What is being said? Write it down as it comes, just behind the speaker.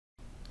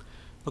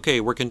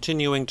Okay, we're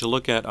continuing to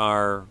look at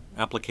our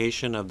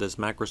application of this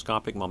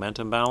macroscopic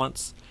momentum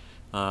balance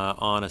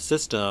on a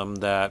system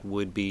that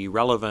would be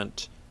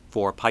relevant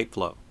for pipe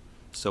flow.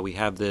 So we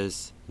have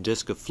this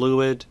disk of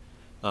fluid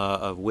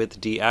of width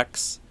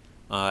dx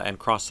and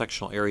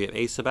cross-sectional area of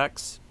a sub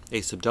x.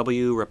 A sub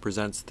w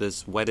represents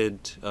this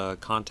wetted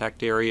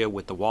contact area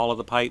with the wall of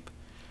the pipe.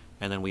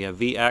 And then we have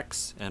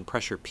Vx and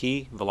pressure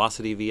P,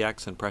 velocity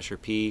Vx and pressure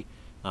P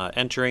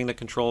entering the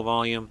control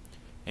volume,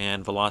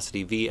 and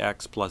velocity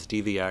Vx plus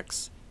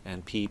dVx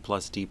and P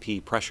plus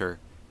dP pressure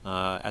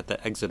at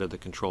the exit of the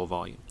control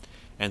volume.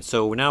 And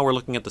so now we're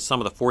looking at the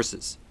sum of the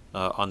forces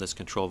on this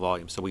control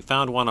volume. So we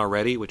found one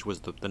already, which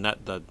was the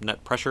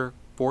net pressure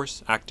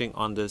force acting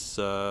on this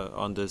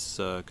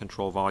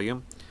control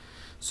volume.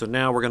 So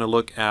now we're going to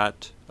look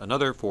at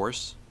another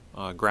force,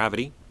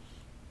 gravity.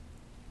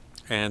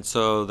 And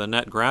so the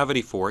net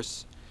gravity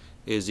force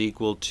is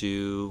equal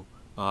to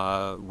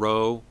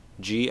rho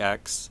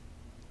gx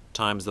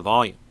times the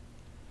volume.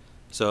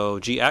 So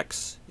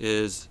gx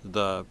is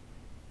the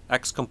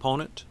x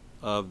component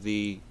of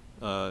the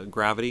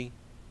gravitational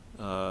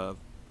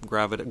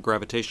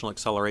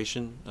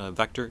acceleration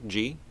vector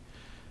g.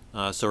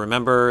 So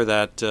remember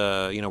that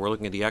we're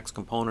looking at the x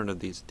component of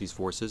these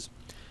forces,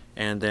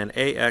 and then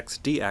ax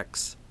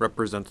dx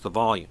represents the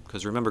volume,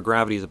 because remember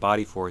gravity is a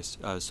body force,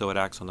 so it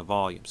acts on the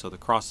volume. So the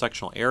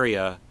cross-sectional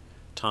area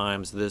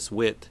times this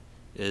width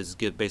is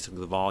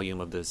basically the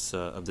volume of this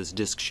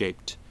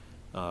disc-shaped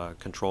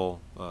control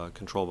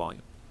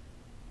volume.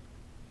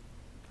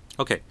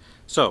 Okay,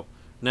 so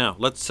now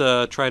let's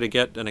try to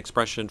get an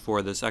expression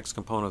for this x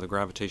component of the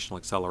gravitational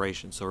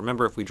acceleration. So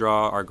remember, if we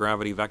draw our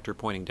gravity vector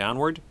pointing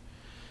downward,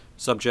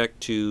 subject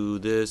to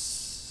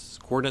this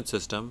coordinate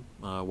system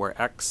where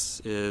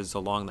x is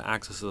along the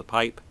axis of the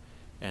pipe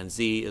and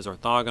z is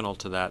orthogonal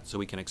to that, so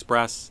we can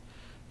express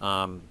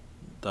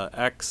the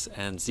x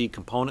and z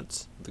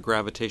components of the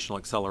gravitational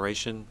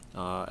acceleration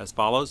as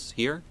follows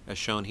here, as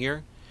shown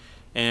here.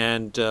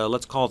 And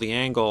let's call the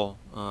angle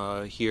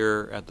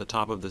here at the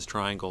top of this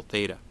triangle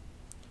theta.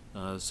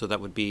 So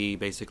that would be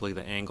basically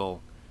the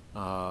angle,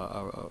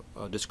 a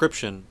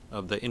description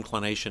of the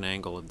inclination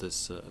angle of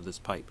this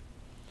pipe.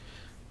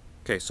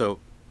 Okay, so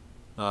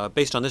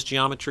based on this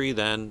geometry,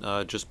 then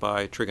just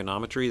by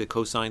trigonometry, the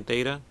cosine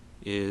theta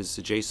is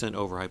adjacent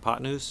over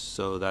hypotenuse,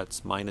 so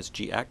that's minus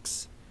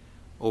gx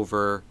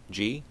over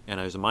g, and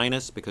there's a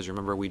minus because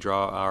remember we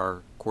draw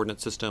our coordinate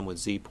system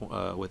with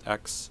with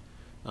x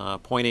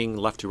pointing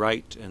left to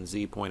right and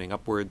z pointing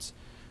upwards,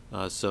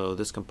 so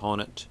this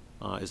component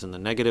is in the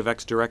negative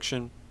x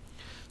direction.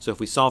 So if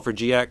we solve for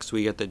gx,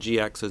 we get that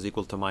gx is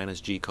equal to minus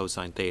g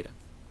cosine theta.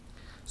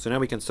 So now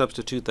we can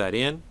substitute that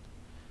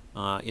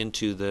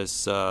into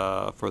this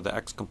for the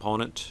x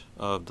component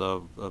of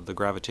the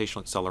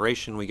gravitational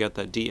acceleration. We get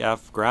that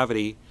dF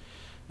gravity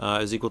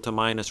is equal to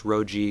minus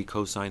rho g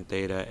cosine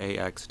theta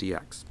ax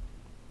dx.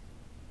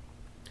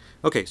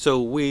 Okay,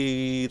 so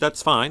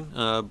that's fine,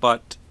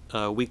 but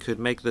we could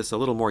make this a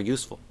little more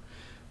useful.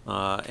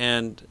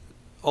 And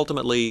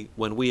ultimately,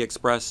 when we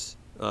express,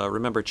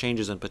 remember,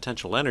 changes in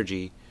potential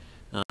energy,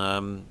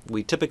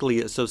 we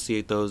typically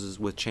associate those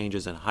with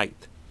changes in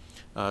height.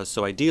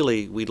 So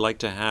ideally, we'd like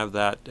to have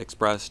that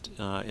expressed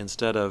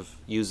instead of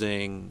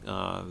using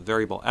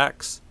variable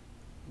x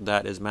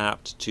that is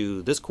mapped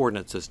to this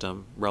coordinate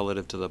system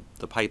relative to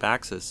the pipe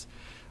axis.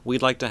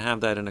 We'd like to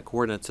have that in a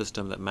coordinate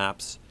system that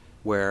maps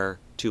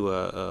to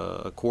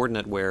a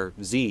coordinate where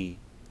z,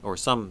 or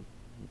some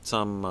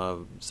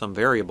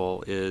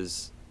variable,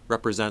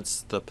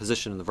 represents the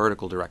position in the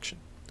vertical direction.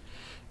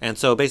 And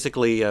so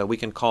basically we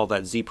can call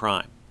that z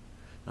prime.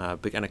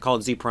 And I call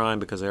it z prime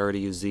because I already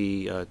use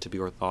z to be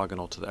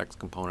orthogonal to the x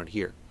component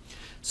here.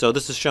 So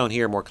this is shown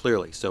here more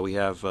clearly. So we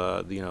have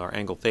our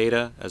angle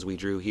theta, as we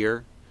drew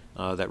here,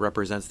 that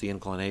represents the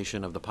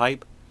inclination of the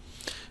pipe.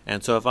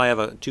 And so if I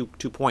have two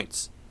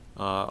points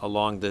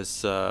along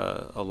this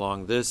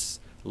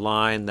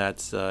line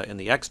that's in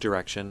the x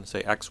direction,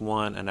 say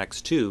x1 and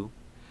x2,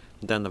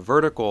 then the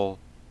vertical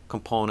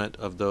component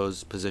of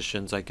those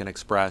positions I can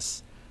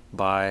express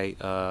by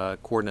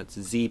coordinates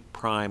z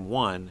prime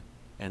 1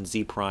 and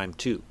z prime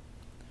 2.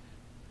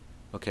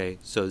 Okay,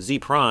 so z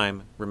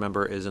prime,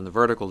 remember, is in the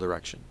vertical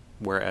direction,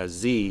 whereas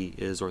z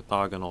is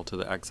orthogonal to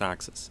the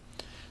x-axis.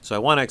 So I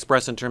want to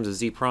express in terms of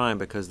z prime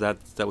because that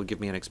would give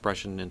me an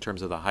expression in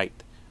terms of the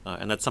height,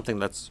 and that's something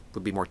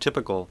would be more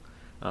typical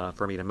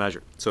for me to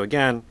measure. So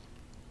again,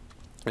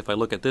 if I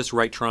look at this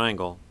right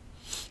triangle,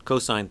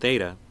 cosine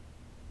theta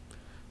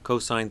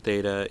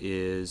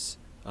is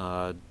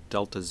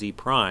delta z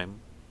prime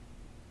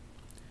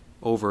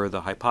over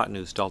the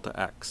hypotenuse delta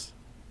x,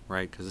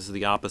 right? Because this is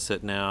the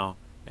opposite now,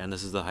 and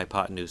this is the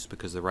hypotenuse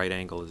because the right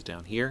angle is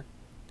down here.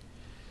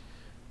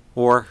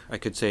 Or I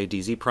could say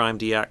dz prime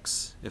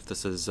dx if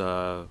this is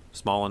a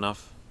small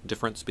enough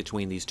difference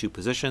between these two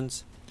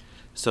positions.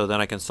 So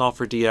then I can solve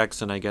for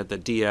dx, and I get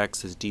that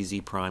dx is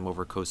dz prime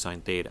over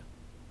cosine theta.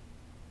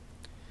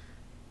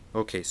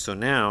 Okay, so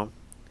now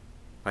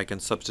I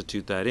can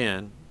substitute that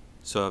in.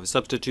 So if I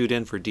substitute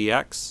in for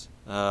dx,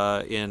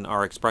 in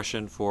our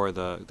expression for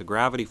the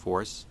gravity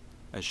force,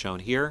 as shown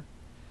here,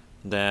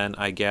 then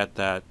I get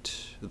that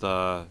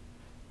the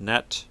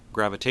net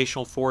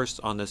gravitational force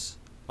on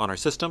our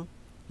system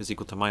is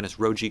equal to minus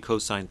rho g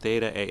cosine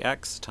theta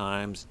ax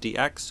times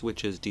dx,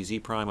 which is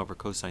dz prime over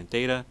cosine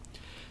theta.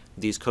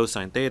 These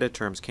cosine theta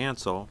terms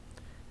cancel,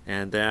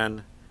 and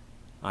then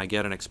I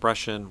get an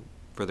expression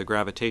for the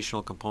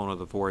gravitational component of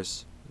the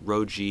force,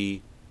 rho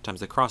g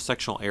times the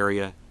cross-sectional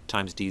area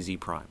times dz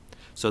prime.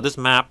 So this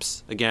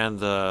maps, again,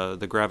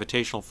 the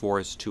gravitational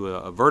force to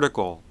a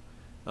vertical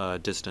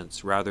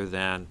distance rather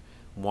than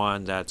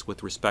one that's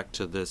with respect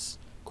to this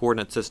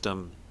coordinate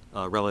system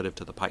relative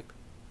to the pipe.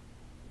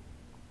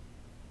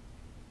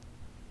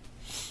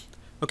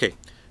 Okay,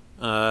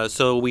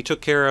 so we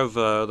took care of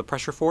the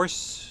pressure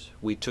force,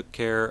 we took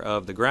care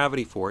of the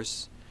gravity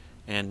force,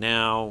 and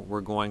now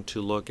we're going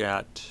to look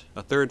at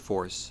a third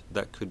force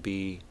that could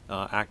be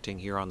acting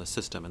here on the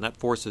system, and that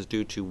force is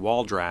due to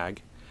wall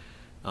drag.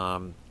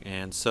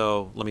 And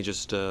so let me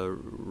just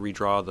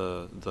redraw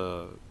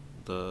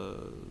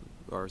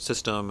our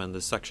system and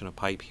this section of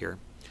pipe here.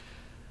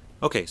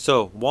 Okay,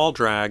 so wall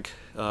drag,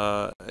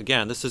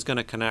 again, this is going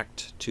to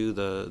connect to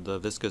the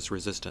viscous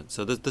resistance.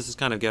 So this is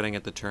kind of getting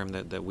at the term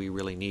that we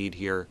really need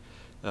here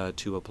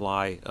to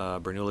apply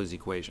Bernoulli's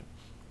equation.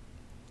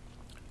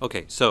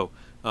 Okay, so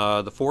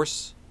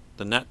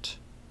the net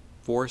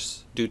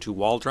force due to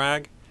wall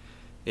drag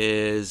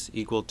is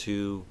equal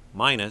to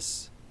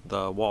minus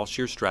the wall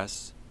shear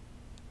stress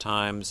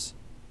times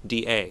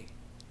dA.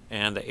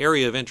 And the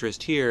area of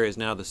interest here is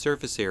now the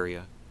surface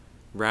area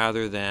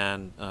rather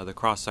than the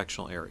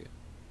cross-sectional area,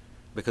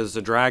 because it's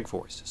a drag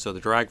force. So the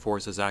drag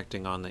force is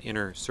acting on the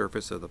inner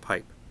surface of the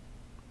pipe.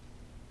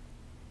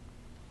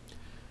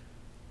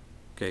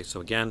 Okay, so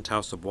again,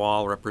 tau sub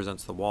wall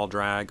represents the wall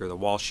drag or the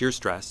wall shear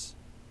stress,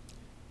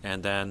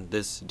 and then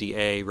this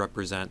dA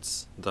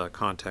represents the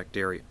contact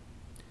area.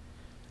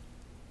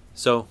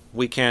 So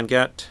we can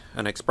get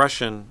an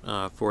expression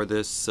for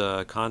this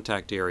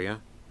contact area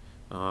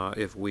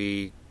if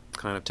we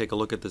kind of take a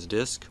look at this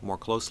disk more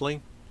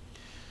closely.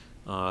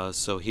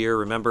 So here,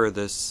 remember,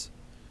 this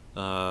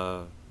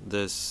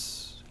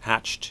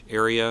hatched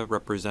area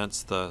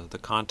represents the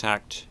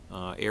contact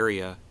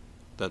area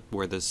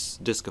where this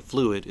disk of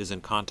fluid is in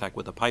contact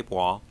with the pipe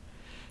wall.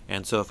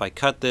 And so if I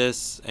cut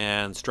this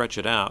and stretch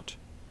it out,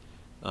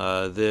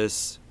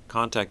 this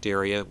contact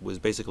area was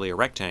basically a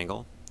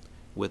rectangle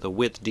with a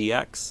width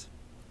dx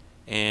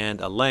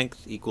and a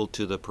length equal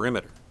to the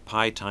perimeter,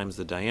 pi times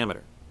the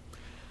diameter.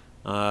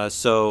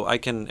 So I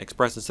can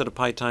express, instead of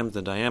pi times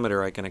the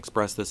diameter, I can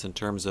express this in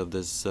terms of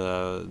this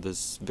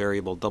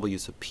variable w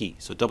sub p.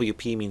 So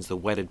wp means the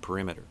wetted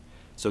perimeter.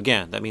 So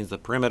again, that means the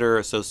perimeter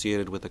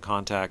associated with the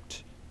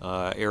contact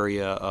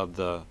area of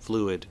the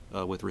fluid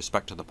with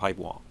respect to the pipe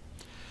wall.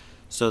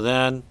 So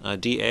then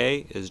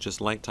dA is just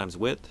length times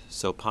width,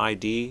 so pi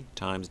d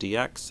times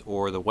dx,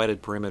 or the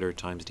wetted perimeter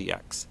times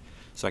dx.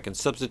 So I can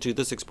substitute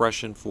this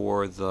expression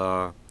for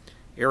the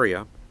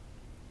area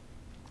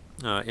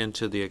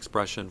into the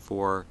expression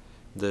for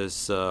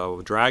this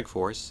drag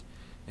force,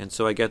 and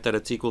so I get that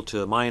it's equal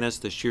to minus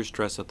the shear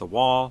stress at the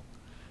wall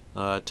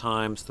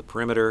times the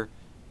perimeter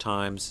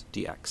times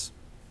dx.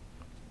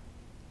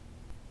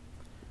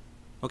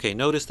 Okay,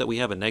 notice that we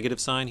have a negative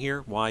sign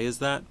here. Why is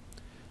that?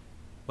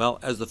 Well,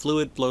 as the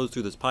fluid flows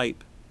through this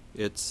pipe,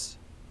 it's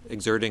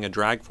exerting a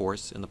drag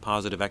force in the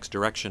positive x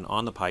direction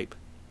on the pipe.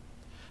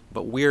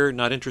 But we're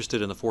not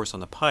interested in the force on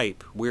the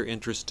pipe, we're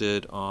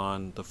interested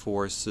on the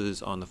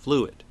forces on the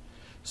fluid.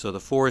 So the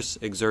force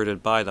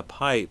exerted by the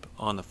pipe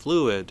on the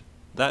fluid,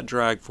 that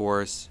drag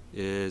force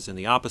is in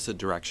the opposite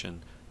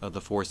direction of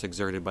the force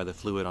exerted by the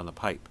fluid on the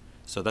pipe.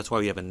 So that's why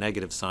we have a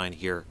negative sign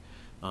here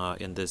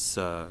in this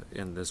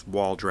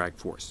wall drag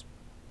force.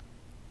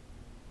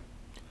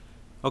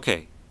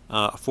 Okay,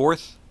 a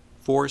fourth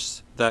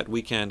force that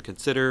we can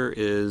consider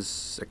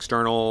is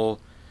external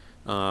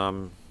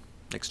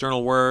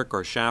work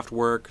or shaft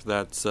work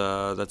that's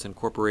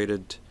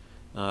incorporated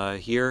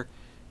here,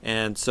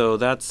 and so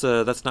that's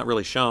not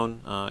really shown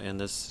in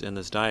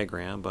this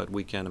diagram, but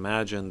we can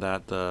imagine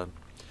that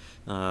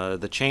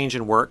the change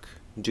in work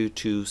due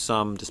to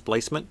some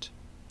displacement,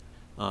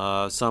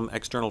 some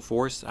external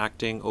force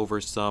acting over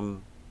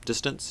some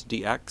distance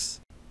dx.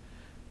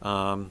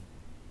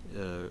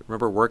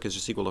 Remember, work is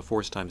just equal to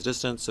force times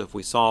distance, so if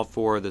we solve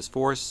for this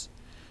force,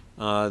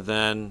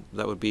 then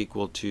that would be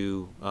equal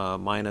to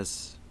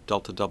minus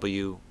delta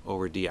W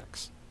over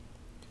dx.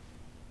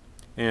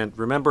 And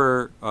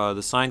remember,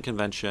 the sign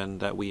convention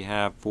that we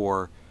have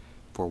for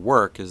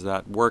work is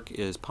that work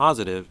is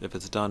positive if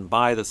it's done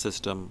by the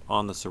system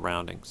on the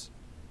surroundings,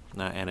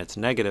 and it's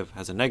negative,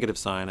 has a negative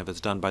sign if it's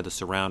done by the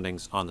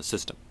surroundings on the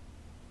system.